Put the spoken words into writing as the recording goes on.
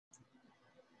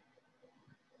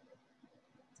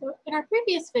So in our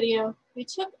previous video, we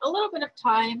took a little bit of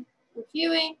time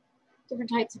reviewing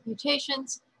different types of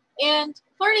mutations and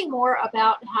learning more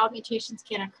about how mutations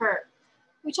can occur.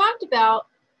 We talked about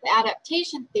the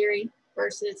adaptation theory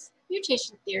versus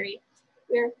mutation theory,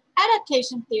 where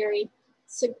adaptation theory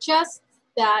suggests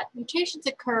that mutations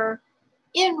occur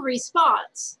in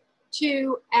response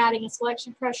to adding a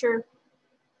selection pressure,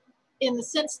 in the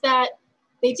sense that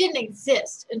they didn't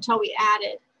exist until we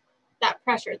added that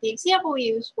pressure. The example we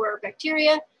used were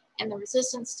bacteria and the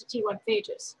resistance to T1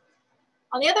 phages.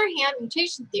 On the other hand,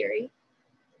 mutation theory,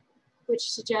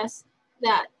 which suggests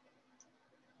that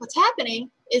what's happening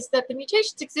is that the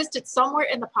mutations existed somewhere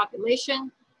in the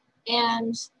population,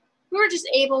 and we were just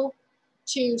able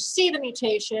to see the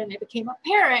mutation. It became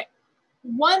apparent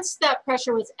once that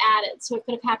pressure was added. So it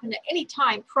could have happened at any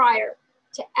time prior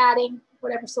to adding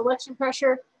whatever selection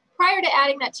pressure, prior to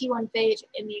adding that T1 phage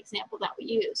in the example that we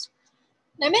used.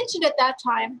 And I mentioned at that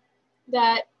time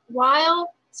that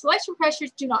while selection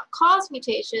pressures do not cause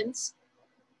mutations,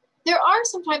 there are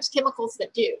sometimes chemicals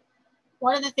that do.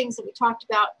 One of the things that we talked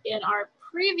about in our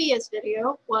previous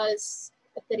video was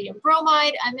ethidium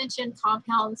bromide. I mentioned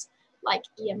compounds like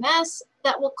EMS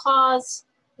that will cause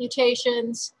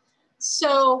mutations.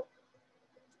 So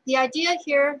the idea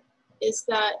here is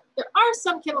that there are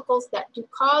some chemicals that do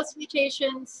cause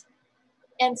mutations.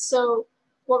 And so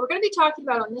what we're going to be talking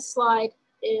about on this slide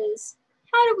is,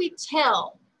 how do we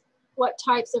tell what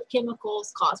types of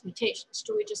chemicals cause mutations?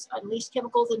 Do we just unleash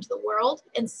chemicals into the world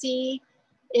and see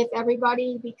if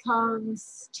everybody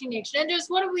becomes teenage ninjas?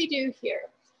 What do we do here?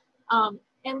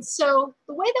 And so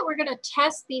the way that we're going to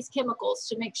test these chemicals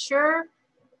to make sure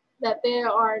that they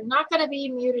are not going to be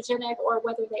mutagenic, or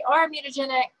whether they are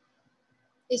mutagenic,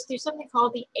 is through something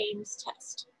called the Ames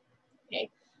test. Okay,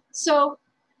 so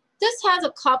this has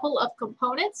a couple of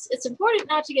components. It's important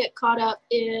not to get caught up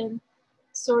in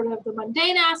sort of the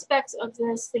mundane aspects of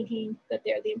this, thinking that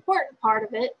they're the important part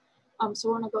of it. So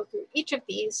we're going to go through each of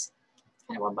these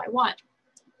kind of one by one.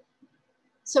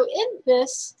 So in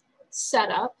this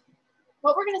setup,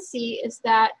 what we're going to see is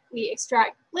that we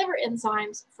extract liver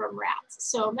enzymes from rats.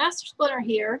 So master splinter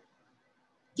here,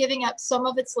 giving up some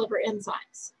of its liver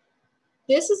enzymes.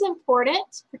 This is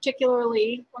important,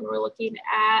 particularly when we're looking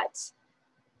at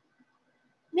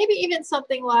maybe even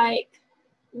something like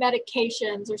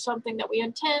medications, or something that we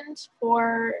intend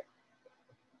for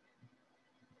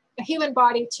a human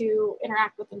body to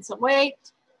interact with in some way.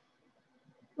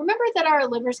 Remember that our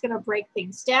liver is going to break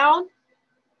things down,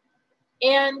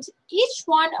 and each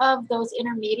one of those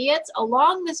intermediates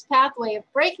along this pathway of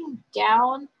breaking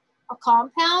down a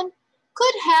compound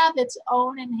could have its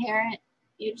own inherent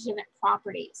mutagenic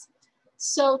properties.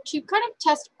 So to kind of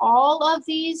test all of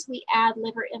these, we add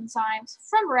liver enzymes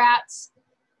from rats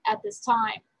at this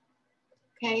time.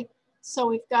 Okay, so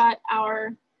we've got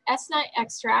our S9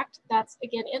 extract. That's,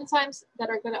 again, enzymes that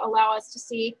are going to allow us to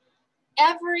see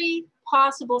every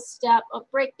possible step of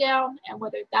breakdown and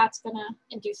whether that's going to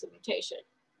induce a mutation.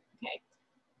 Okay,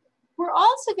 we're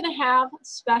also going to have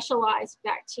specialized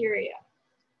bacteria.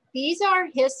 These are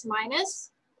His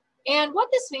minus, and what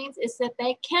this means is that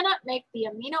they cannot make the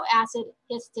amino acid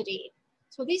histidine.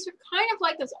 So these are kind of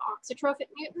like those oxytrophic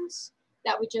mutants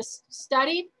that we just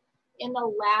studied in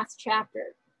the last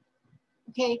chapter.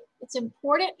 Okay, it's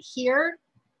important here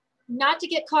not to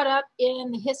get caught up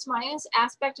in the His minus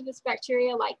aspect of this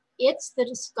bacteria, like it's the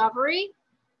discovery.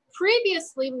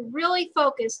 Previously, we really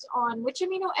focused on which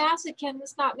amino acid can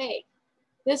this not make.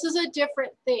 This is a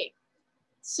different thing.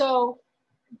 So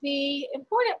the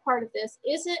important part of this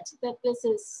isn't that this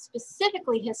is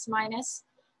specifically His minus,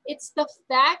 it's the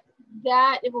fact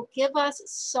that it will give us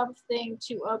something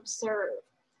to observe.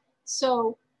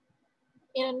 So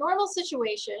in a normal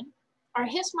situation, our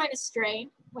His minus strain,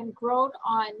 when grown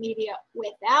on media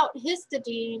without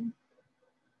histidine,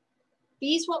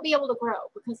 these won't be able to grow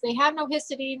because they have no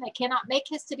histidine. They cannot make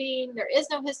histidine. There is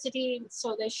no histidine,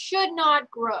 so they should not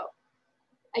grow.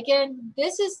 Again,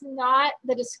 this is not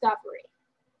the discovery.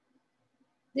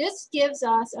 This gives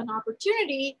us an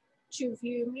opportunity to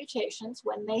view mutations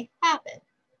when they happen.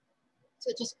 So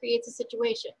it just creates a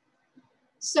situation.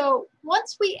 So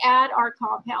once we add our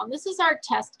compound, this is our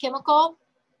test chemical.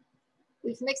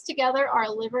 We've mixed together our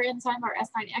liver enzyme, our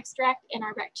S9 extract, and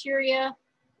our bacteria.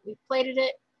 We've plated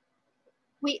it.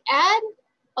 We add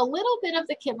a little bit of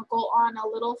the chemical on a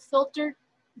little filter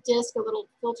disc, a little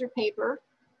filter paper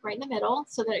right in the middle,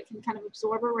 so that it can kind of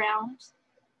absorb around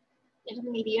into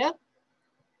the media.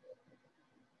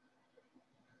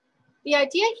 The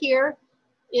idea here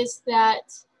is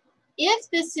that if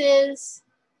this is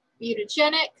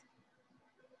mutagenic,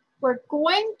 we're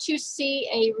going to see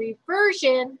a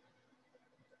reversion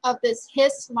of this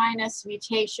his minus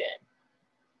mutation.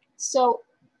 So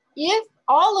if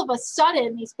all of a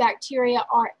sudden these bacteria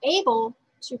are able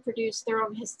to produce their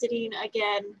own histidine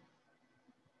again,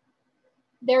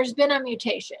 there's been a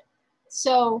mutation.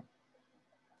 So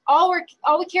all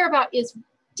we care about is,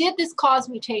 did this cause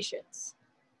mutations?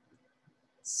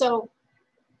 So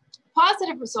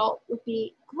positive result would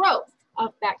be growth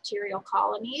of bacterial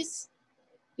colonies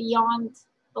beyond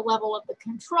the level of the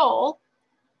control,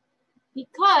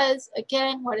 because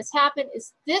again, what has happened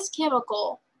is this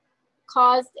chemical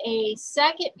caused a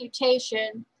second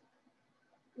mutation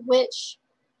which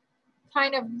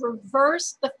kind of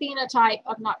reversed the phenotype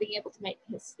of not being able to make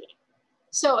histidine.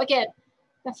 So again,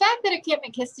 the fact that it can't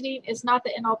make histidine is not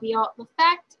the end-all be-all. The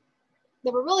fact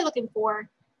that we're really looking for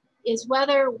is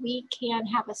whether we can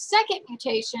have a second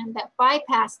mutation that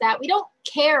bypass that. We don't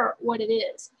care what it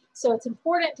is. So it's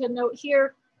important to note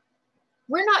here,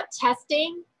 we're not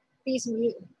testing these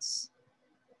mutants.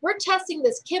 We're testing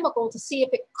this chemical to see if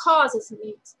it causes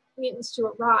mutants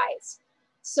to arise.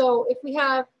 So if we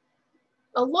have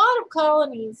a lot of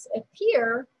colonies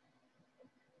appear,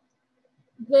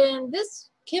 then this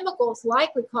chemical is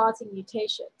likely causing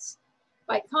mutations.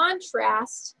 By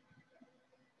contrast,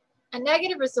 a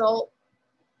negative result,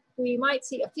 we might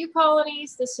see a few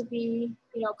colonies. This would be,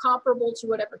 comparable to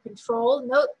whatever control.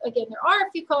 Note, again, there are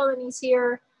a few colonies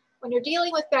here. When you're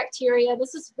dealing with bacteria,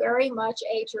 this is very much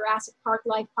a Jurassic Park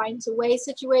life finds a way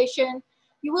situation.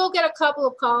 You will get a couple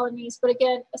of colonies, but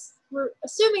again, we're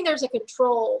assuming there's a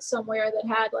control somewhere that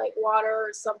had like water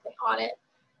or something on it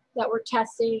that we're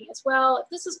testing as well. If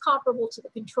this is comparable to the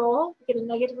control, we get a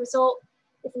negative result.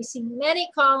 If we see many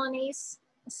colonies,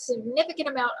 a significant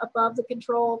amount above the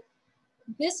control,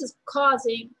 this is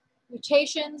causing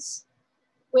mutations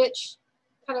which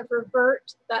kind of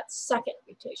revert that second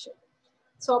mutation.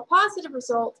 So a positive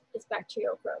result is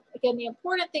bacterial growth. Again, the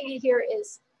important thing here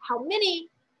is how many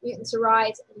mutants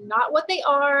arise, not what they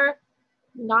are,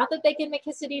 not that they can make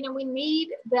histidine, and we need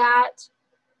that,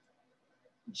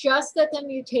 just that the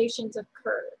mutations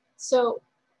occur. So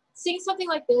seeing something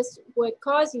like this would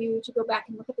cause you to go back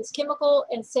and look at this chemical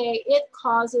and say it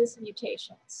causes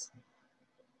mutations.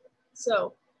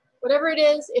 So whatever it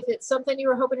is, if it's something you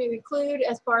were hoping to include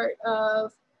as part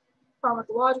of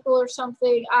pharmacological or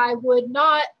something, I would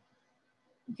not,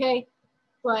 okay?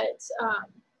 But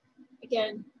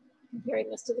again, comparing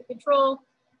this to the control,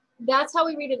 that's how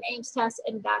we read an Ames test,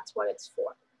 and that's what it's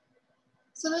for.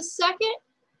 So the second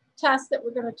test that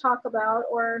we're going to talk about,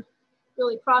 or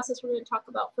really process we're going to talk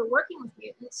about for working with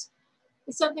mutants,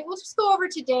 is something we'll just go over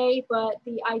today, but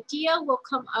the idea will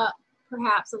come up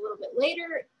perhaps a little bit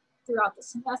later throughout the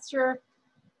semester.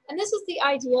 And this is the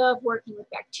idea of working with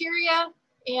bacteria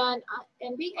and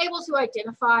being able to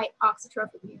identify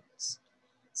auxotrophic mutants.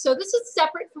 So this is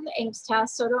separate from the Ames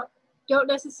test, so don't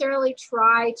necessarily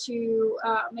try to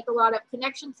make a lot of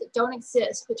connections that don't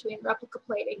exist between replica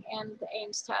plating and the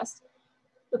Ames test.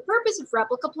 The purpose of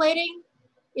replica plating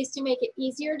is to make it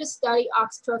easier to study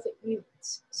auxotrophic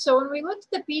mutants. So when we looked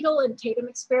at the beetle and Tatum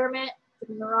experiment,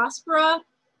 the Neurospora,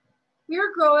 we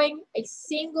were growing a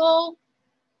single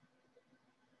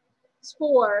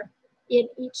spore in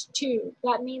each tube.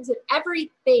 That means that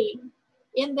everything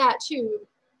in that tube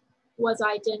was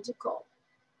identical.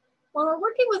 When we're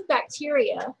working with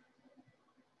bacteria,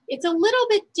 it's a little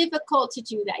bit difficult to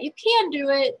do that. You can do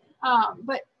it,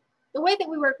 but the way that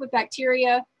we work with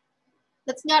bacteria,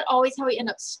 that's not always how we end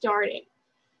up starting.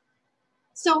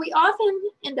 So we often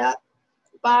end up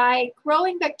by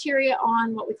growing bacteria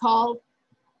on what we call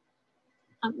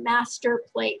a master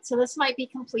plate. So this might be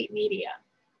complete media,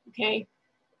 okay?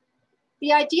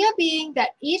 The idea being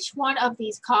that each one of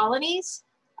these colonies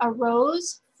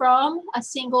arose from a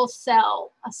single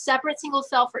cell, a separate single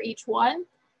cell for each one,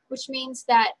 which means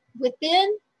that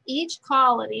within each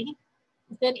colony,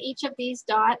 within each of these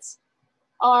dots,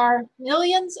 are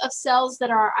millions of cells that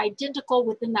are identical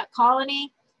within that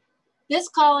colony. This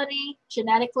colony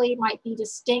genetically might be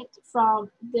distinct from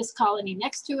this colony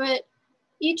next to it.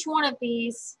 Each one of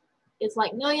these is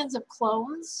like millions of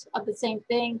clones of the same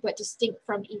thing, but distinct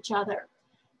from each other.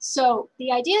 So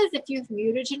the idea is if you've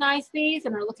mutagenized these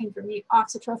and are looking for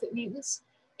auxotrophic mutants,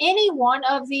 any one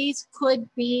of these could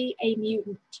be a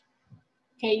mutant,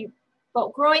 okay?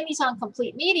 But growing these on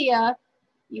complete media,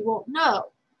 you won't know.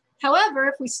 However,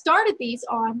 if we started these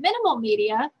on minimal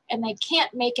media and they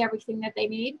can't make everything that they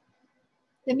need,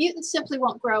 the mutants simply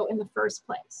won't grow in the first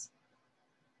place.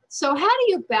 So how do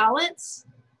you balance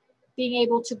being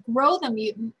able to grow the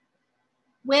mutant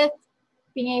with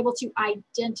being able to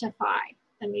identify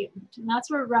the mutant? And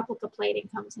that's where replica plating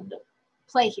comes into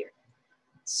play here.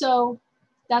 So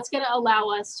that's going to allow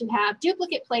us to have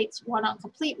duplicate plates, one on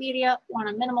complete media, one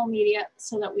on minimal media,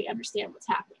 so that we understand what's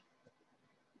happening.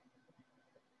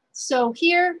 So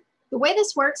here, the way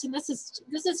this works, and this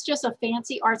is just a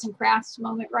fancy arts and crafts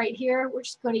moment right here. We're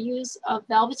just going to use a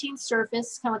velveteen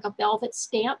surface, kind of like a velvet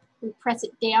stamp. We press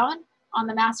it down on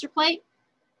the master plate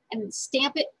and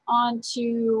stamp it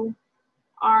onto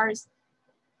our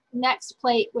next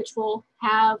plate, which will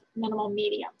have minimal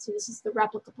medium. So this is the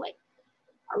replica plate.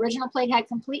 Our original plate had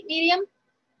complete medium.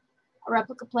 A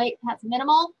replica plate has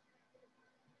minimal.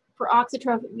 For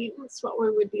auxotrophic mutants, what we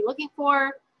would be looking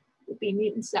for would be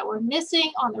mutants that were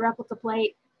missing on the replica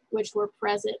plate, which were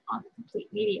present on the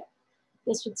complete medium.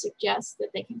 This would suggest that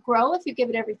they can grow if you give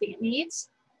it everything it needs,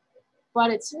 but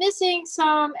it's missing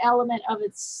some element of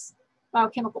its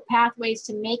biochemical pathways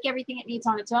to make everything it needs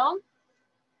on its own.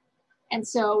 And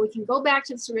so we can go back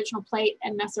to this original plate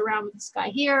and mess around with this guy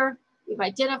here. We've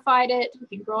identified it.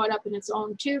 We can grow it up in its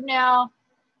own tube now.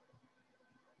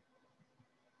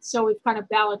 So we've kind of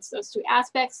balanced those two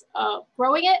aspects of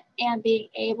growing it and being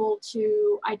able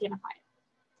to identify it.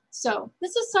 So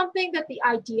this is something that the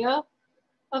idea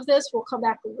of this will come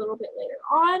back a little bit later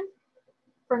on.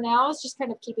 For now, it's just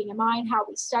kind of keeping in mind how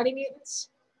we study mutants.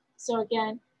 So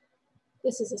again,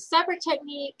 this is a separate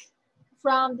technique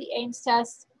from the Ames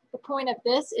test. The point of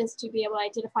this is to be able to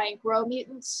identify and grow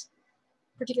mutants,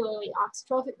 particularly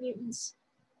auxotrophic mutants.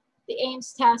 The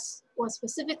Ames test was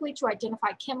specifically to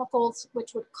identify chemicals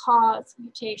which would cause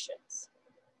mutations.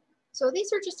 So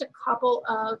these are just a couple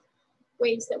of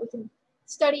ways that we can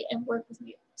study and work with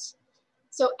mutants.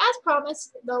 So as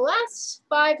promised, the last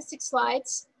 5 to 6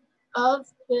 slides of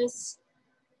this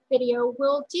video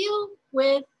will deal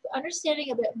with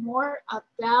understanding a bit more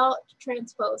about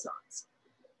transposons.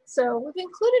 So we've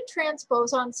included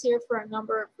transposons here for a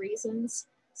number of reasons.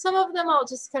 Some of them I'll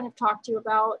just kind of talk to you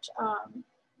about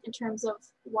in terms of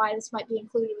why this might be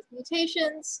included with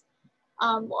mutations.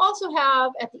 We'll also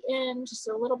have at the end just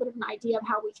a little bit of an idea of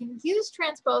how we can use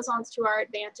transposons to our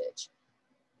advantage.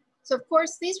 So of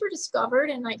course, these were discovered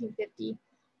in 1950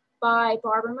 by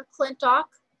Barbara McClintock.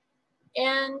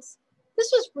 And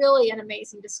this was really an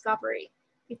amazing discovery,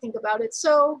 if you think about it.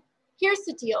 So here's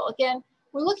the deal. Again,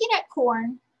 we're looking at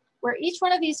corn, where each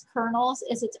one of these kernels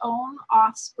is its own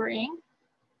offspring.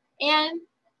 And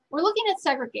we're looking at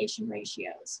segregation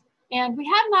ratios. And we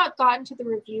have not gotten to the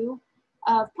review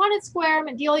of Punnett square,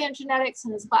 Mendelian genetics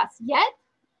in this class yet.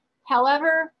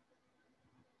 However,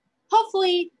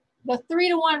 hopefully the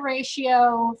 3-to-1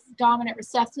 ratio, dominant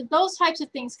recessive, those types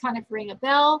of things kind of ring a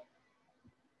bell.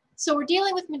 So we're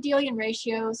dealing with Mendelian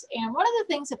ratios. And one of the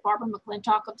things that Barbara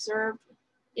McClintock observed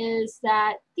is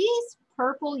that these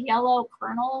purple yellow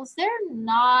kernels, they're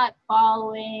not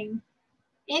following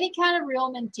any kind of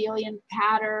real Mendelian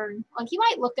pattern. Like you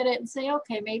might look at it and say,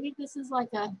 okay, maybe this is like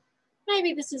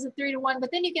maybe this is a 3-to-1,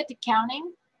 but then you get to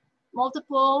counting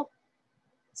multiple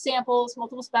samples,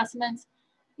 multiple specimens.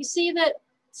 You see that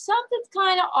something's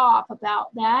kind of off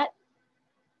about that.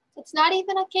 It's not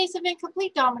even a case of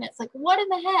incomplete dominance. Like what in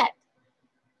the heck?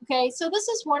 Okay, so this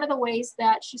is one of the ways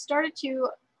that she started to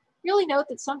really note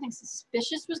that something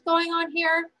suspicious was going on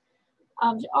here.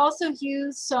 She also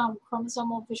used some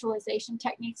chromosomal visualization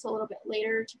techniques a little bit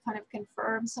later to kind of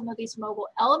confirm some of these mobile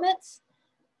elements.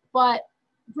 But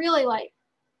really, like,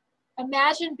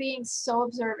 imagine being so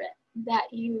observant that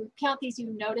you count these,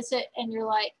 you notice it, and you're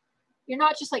like, you're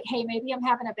not just like, hey, maybe I'm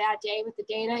having a bad day with the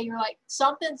data. You're like,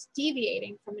 something's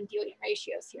deviating from Mendelian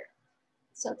ratios here.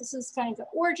 So this is kind of the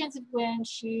origins of when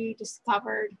she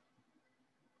discovered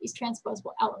these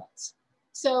transposable elements.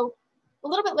 So a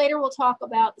little bit later, we'll talk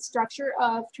about the structure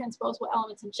of transposable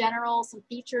elements in general, some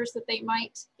features that they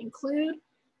might include.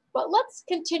 But let's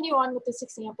continue on with this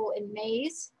example in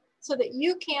maize so that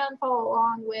you can follow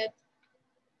along with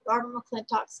Barbara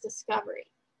McClintock's discovery.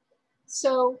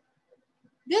 So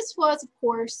this was, of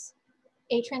course,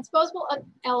 a transposable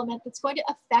element that's going to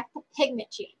affect the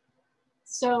pigment gene.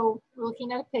 So we're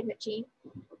looking at a pigment gene.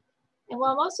 And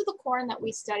while most of the corn that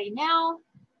we study now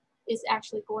is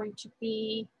actually going to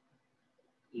be,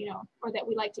 or that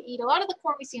we like to eat, a lot of the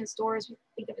corn we see in stores, we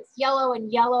think of as yellow,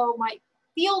 and yellow might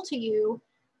feel to you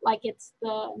like it's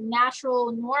the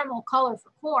natural, normal color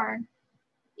for corn.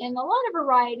 In a lot of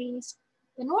varieties,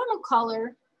 the normal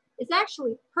color is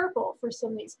actually purple for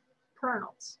some of these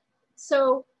kernels.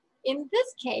 So in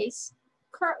this case,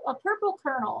 a purple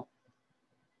kernel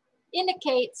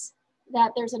indicates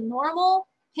that there's a normal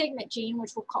pigment gene,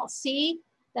 which we'll call C,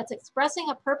 that's expressing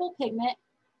a purple pigment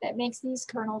that makes these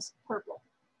kernels purple.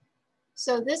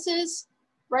 So this is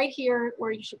right here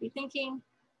where you should be thinking.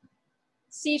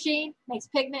 C gene makes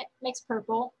pigment, makes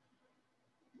purple,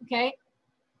 okay?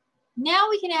 Now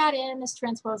we can add in this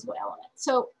transposable element.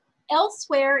 So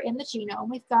elsewhere in the genome,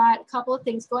 we've got a couple of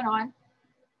things going on.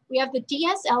 We have the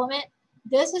DS element.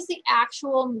 This is the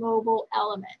actual mobile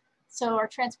element. So our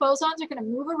transposons are going to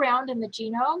move around in the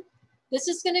genome. This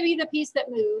is going to be the piece that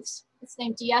moves. It's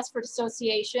named DS for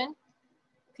dissociation.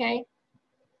 Okay.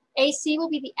 AC will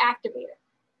be the activator.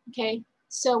 Okay.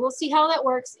 So we'll see how that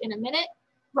works in a minute.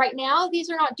 Right now, these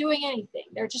are not doing anything.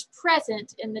 They're just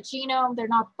present in the genome. They're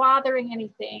not bothering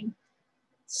anything.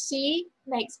 C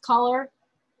makes color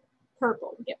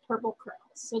purple. We get purple kernels.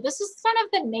 So this is kind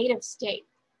of the native state.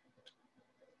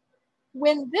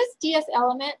 When this DS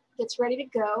element gets ready to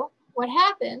go, what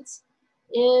happens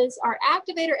is our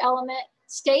activator element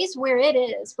stays where it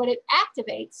is, but it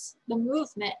activates the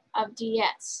movement of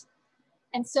DS.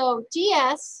 And so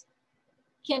DS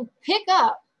can pick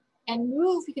up and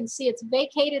move. You can see it's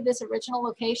vacated this original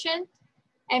location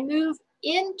and move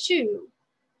into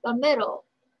the middle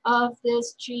of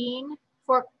this gene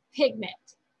for pigment.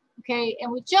 Okay,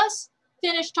 and we just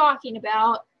finished talking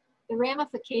about the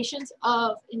ramifications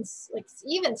of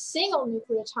even single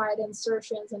nucleotide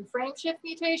insertions and frameshift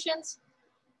mutations.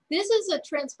 This is a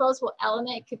transposable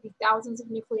element. It could be thousands of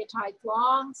nucleotides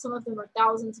long. Some of them are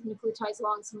thousands of nucleotides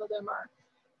long. Some of them are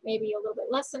maybe a little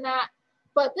bit less than that.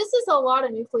 But this is a lot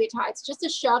of nucleotides just to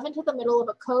shove into the middle of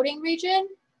a coding region.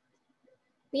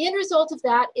 The end result of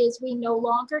that is we no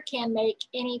longer can make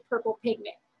any purple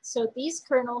pigment. So these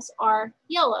kernels are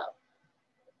yellow.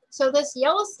 So this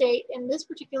yellow state in this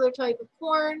particular type of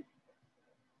corn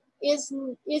is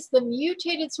the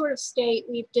mutated sort of state.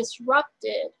 We've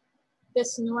disrupted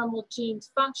this normal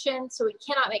gene's function, so we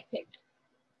cannot make pigment.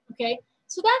 Okay,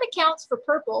 so that accounts for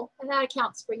purple and that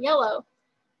accounts for yellow.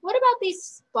 What about these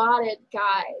spotted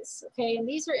guys? Okay, and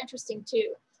these are interesting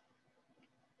too.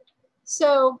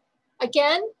 So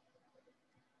again,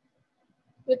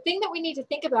 the thing that we need to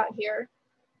think about here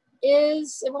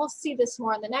is, and we'll see this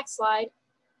more on the next slide,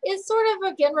 is sort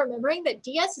of, again, remembering that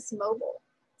DS is mobile.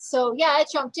 So yeah, it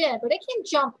jumped in, but it can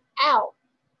jump out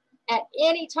at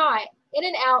any time, in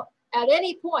and out at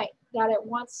any point that it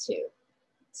wants to.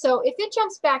 So if it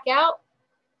jumps back out,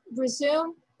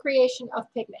 resume creation of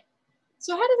pigment.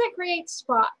 So how does that create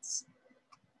spots?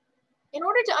 In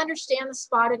order to understand the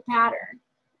spotted pattern,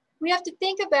 we have to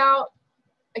think about,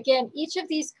 again, each of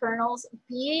these kernels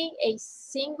being a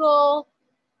single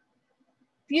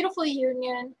beautiful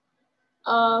union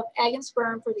of egg and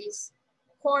sperm for these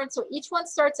corn. So each one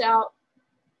starts out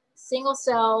single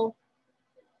cell,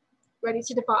 ready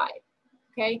to divide,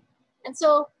 okay? And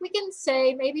so we can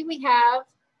say maybe we have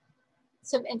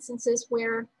some instances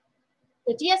where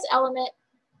the DS element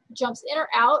jumps in or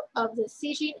out of the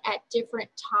C gene at different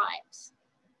times.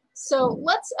 So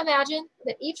let's imagine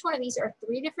that each one of these are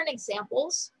 3 different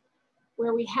examples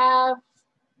where we have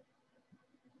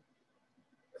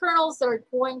kernels that are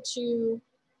going to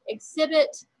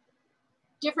exhibit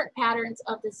different patterns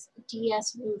of this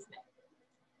DS movement.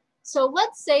 So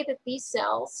let's say that these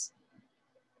cells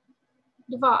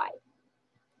divide.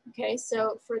 Okay,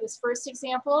 so for this first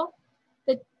example,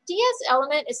 the DS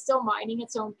element is still minding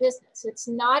its own business. It's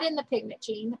not in the pigment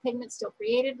gene. The pigment's still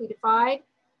created. We divide,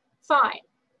 fine.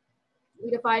 We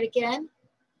divide again,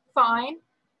 fine.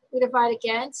 We divide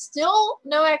again, still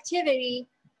no activity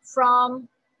from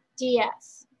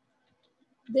DS.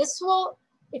 This will,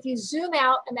 if you zoom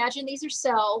out, imagine these are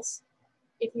cells.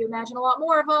 If you imagine a lot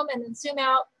more of them and then zoom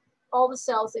out all the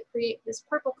cells that create this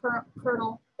purple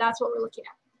kernel, that's what we're looking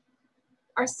at.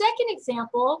 Our second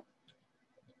example,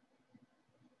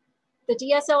 the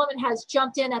DS element has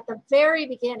jumped in at the very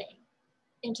beginning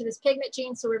into this pigment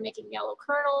gene, so we're making yellow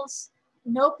kernels,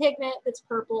 no pigment that's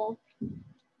purple.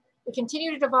 We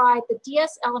continue to divide, the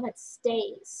DS element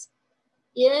stays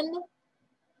in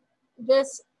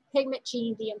this pigment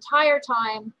gene the entire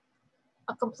time,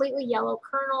 a completely yellow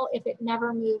kernel if it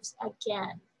never moves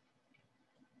again.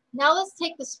 Now let's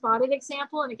take the spotted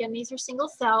example, and again, these are single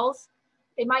cells.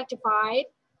 They might divide.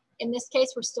 In this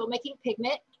case, we're still making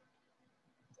pigment.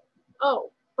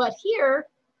 Oh, but here,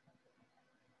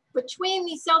 between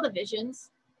these cell divisions,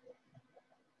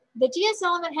 the DS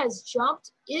element has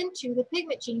jumped into the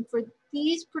pigment gene for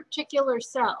these particular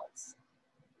cells.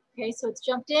 Okay, so it's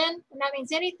jumped in, and that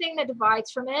means anything that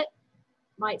divides from it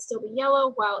might still be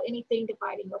yellow, while anything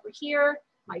dividing over here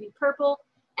might be purple.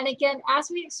 And again, as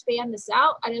we expand this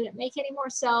out, I didn't make any more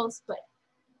cells, but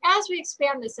as we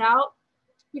expand this out,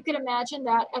 you can imagine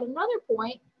that at another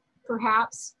point,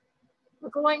 perhaps, we're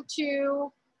going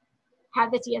to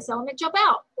have the DS element jump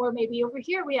out, or maybe over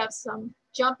here we have some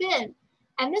jump in.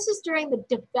 And this is during the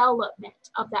development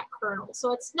of that kernel.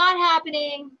 So it's not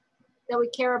happening that we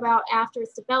care about after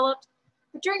it's developed.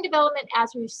 But during development,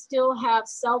 as we still have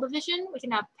cell division, we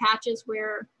can have patches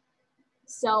where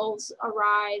cells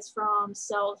arise from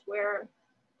cells where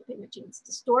the pigment gene is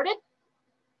distorted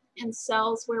and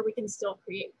cells where we can still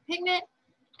create pigment.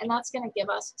 And that's going to give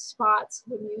us spots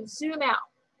when you zoom out.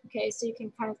 Okay, so you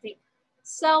can kind of think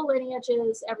cell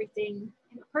lineages, everything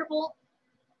in the purple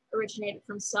originated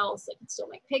from cells that can still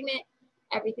make pigment.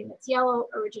 Everything that's yellow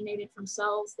originated from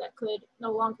cells that could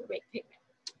no longer make pigment.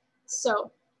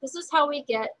 So this is how we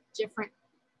get different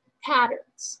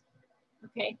patterns,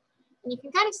 okay? And you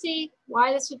can kind of see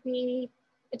why this would be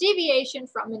a deviation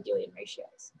from Mendelian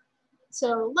ratios.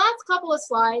 So last couple of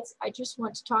slides, I just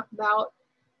want to talk about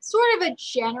sort of a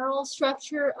general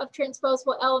structure of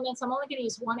transposable elements. I'm only going to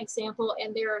use one example,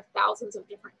 and there are thousands of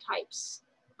different types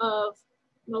of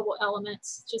mobile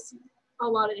elements, just a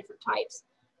lot of different types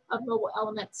of mobile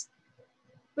elements.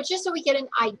 But just so we get an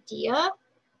idea,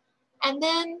 and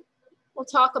then we'll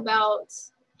talk about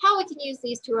how we can use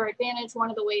these to our advantage, one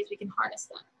of the ways we can harness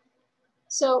them.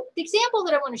 So the example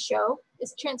that I want to show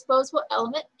is a transposable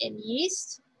element in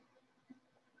yeast.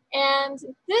 And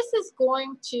this is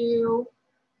going to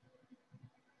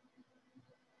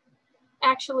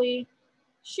actually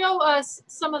show us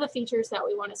some of the features that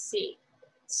we want to see.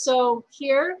 So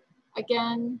here,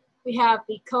 again, we have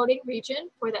the coding region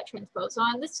for that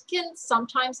transposon. This can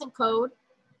sometimes encode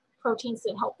proteins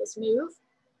that help us move,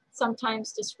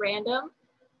 sometimes just random.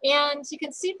 And you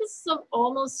can see this is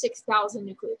almost 6,000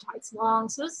 nucleotides long.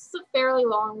 So this is a fairly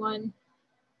long one,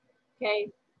 okay?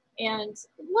 And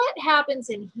what happens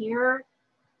in here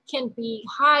can be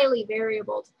highly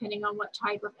variable depending on what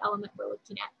type of element we're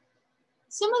looking at.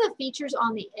 Some of the features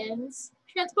on the ends,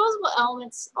 transposable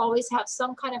elements always have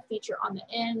some kind of feature on the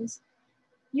ends,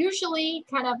 usually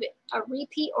kind of a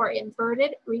repeat or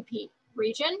inverted repeat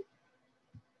region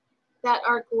that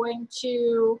are going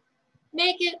to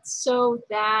make it so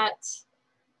that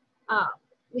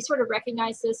we sort of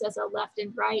recognize this as a left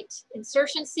and right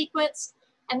insertion sequence.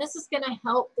 And this is going to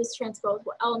help this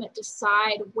transposable element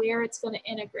decide where it's going to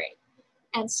integrate.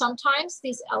 And sometimes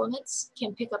these elements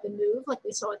can pick up and move like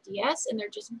we saw with DS, and they're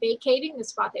just vacating the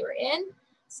spot they were in.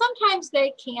 Sometimes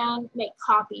they can make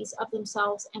copies of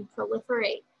themselves and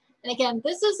proliferate. And again,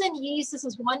 this is in yeast. This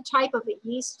is one type of a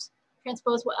yeast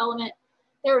transposable element.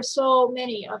 There are so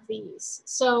many of these.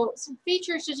 So some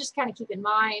features to just kind of keep in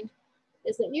mind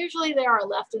is that usually there are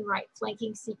left and right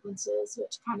flanking sequences,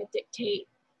 which kind of dictate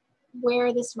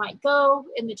where this might go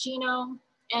in the genome,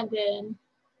 and then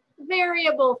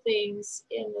variable things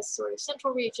in this sort of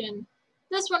central region.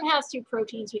 This one has 2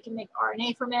 proteins. We can make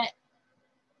RNA from it.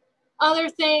 Other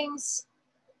things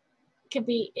could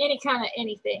be any kind of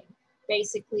anything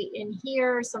basically in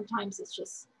here. Sometimes it's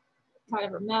just kind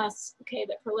of a mess, okay,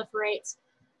 that proliferates.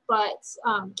 But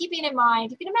keeping in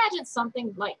mind, you can imagine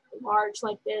something like large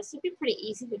like this. It'd be pretty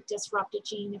easy to disrupt a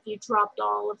gene if you dropped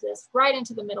all of this right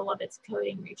into the middle of its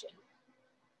coding region.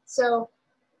 So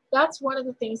that's one of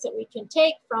the things that we can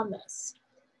take from this.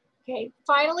 Okay,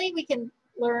 finally, we can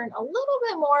learn a little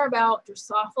bit more about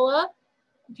Drosophila,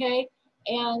 okay,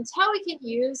 and how we can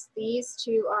use these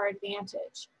to our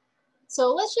advantage.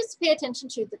 So let's just pay attention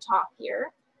to the top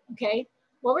here, okay?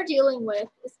 What we're dealing with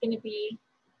is going to be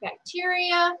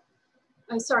bacteria,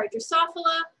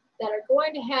 Drosophila, that are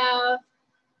going to have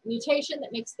mutation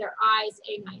that makes their eyes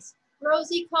a nice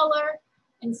rosy color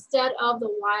instead of the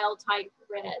wild type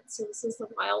red. So this is the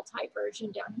wild type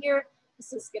version down here.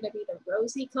 This is going to be the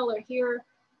rosy color here.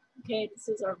 Okay, this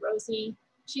is our rosy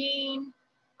gene.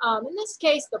 In this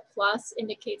case, the plus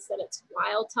indicates that it's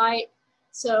wild type.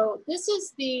 So this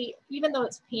is the, even though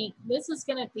it's pink, this is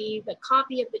going to be the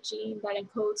copy of the gene that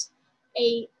encodes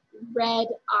a red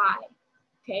eye.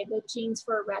 Okay, the genes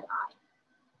for a red eye.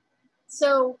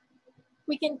 So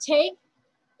we can take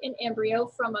an embryo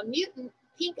from a mutant,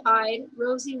 pink-eyed,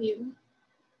 rosy mutant,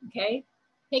 okay?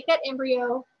 Take that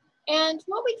embryo, and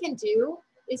what we can do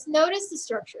is notice the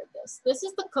structure of this. This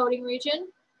is the coding region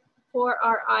for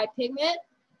our eye pigment.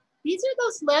 These are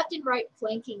those left and right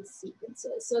flanking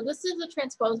sequences. So this is a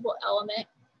transposable element,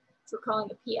 which we're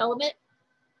calling a P element,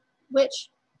 which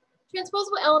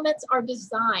transposable elements are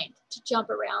designed to jump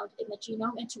around in the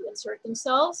genome and to insert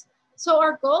themselves. So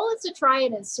our goal is to try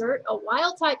and insert a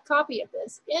wild type copy of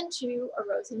this into a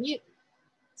rosy mutant.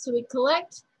 So we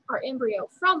collect our embryo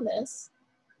from this,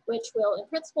 which will in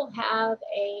principle have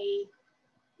a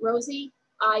rosy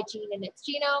eye gene in its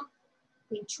genome.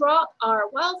 We drop our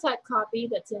wild type copy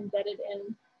that's embedded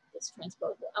in this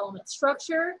transposable element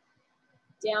structure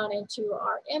down into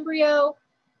our embryo,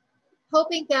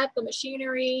 hoping that the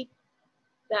machinery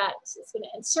that is going to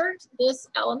insert this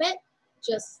element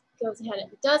just goes ahead and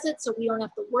does it, so we don't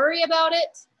have to worry about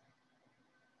it.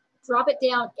 drop it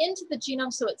down into the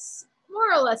genome so it's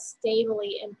more or less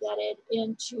stably embedded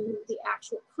into the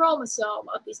actual chromosome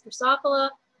of these Drosophila.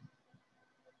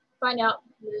 Find out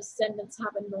the descendants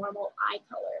have a normal eye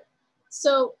color.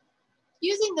 So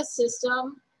using the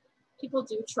system, people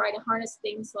do try to harness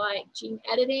things like gene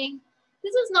editing.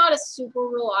 This is not a super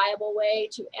reliable way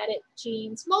to edit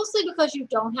genes, mostly because you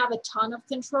don't have a ton of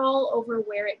control over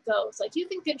where it goes. Like you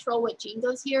can control what gene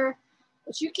goes here,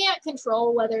 but you can't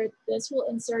control whether this will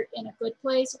insert in a good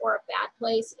place or a bad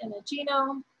place in the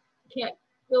genome. You can't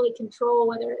really control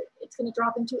whether it's going to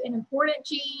drop into an important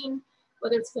gene,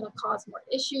 whether it's going to cause more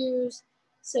issues.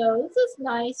 So this is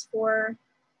nice for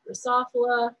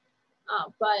Drosophila,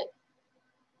 but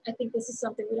I think this is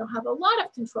something we don't have a lot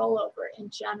of control over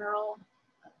in general.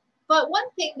 But one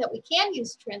thing that we can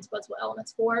use transposable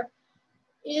elements for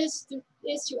is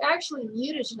to actually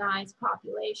mutagenize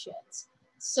populations.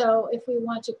 So if we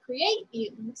want to create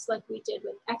mutants like we did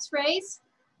with X-rays,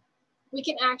 we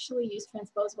can actually use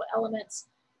transposable elements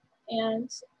and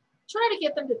try to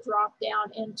get them to drop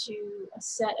down into a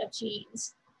set of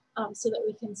genes so that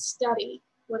we can study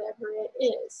whatever it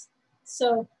is.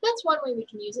 So that's one way we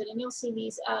can use it. And you'll see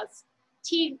these as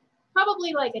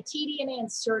probably like a tDNA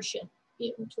insertion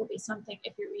mutant will be something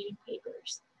if you're reading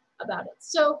papers about it.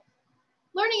 So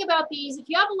learning about these, if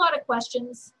you have a lot of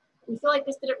questions, you feel like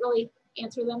this didn't really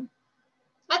answer them,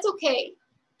 that's okay.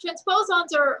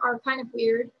 Transposons are kind of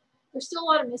weird. There's still a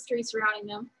lot of mystery surrounding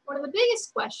them. One of the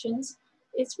biggest questions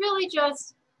is really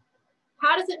just,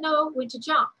 how does it know when to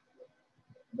jump?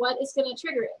 What is going to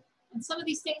trigger it? And some of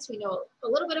these things we know a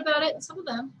little bit about it, and some of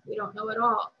them we don't know at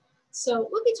all. So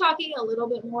we'll be talking a little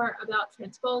bit more about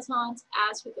transposons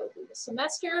as we go through the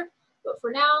semester. But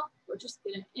for now, we're just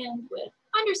going to end with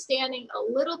understanding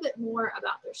a little bit more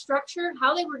about their structure,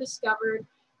 how they were discovered,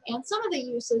 and some of the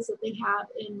uses that they have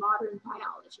in modern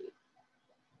biology.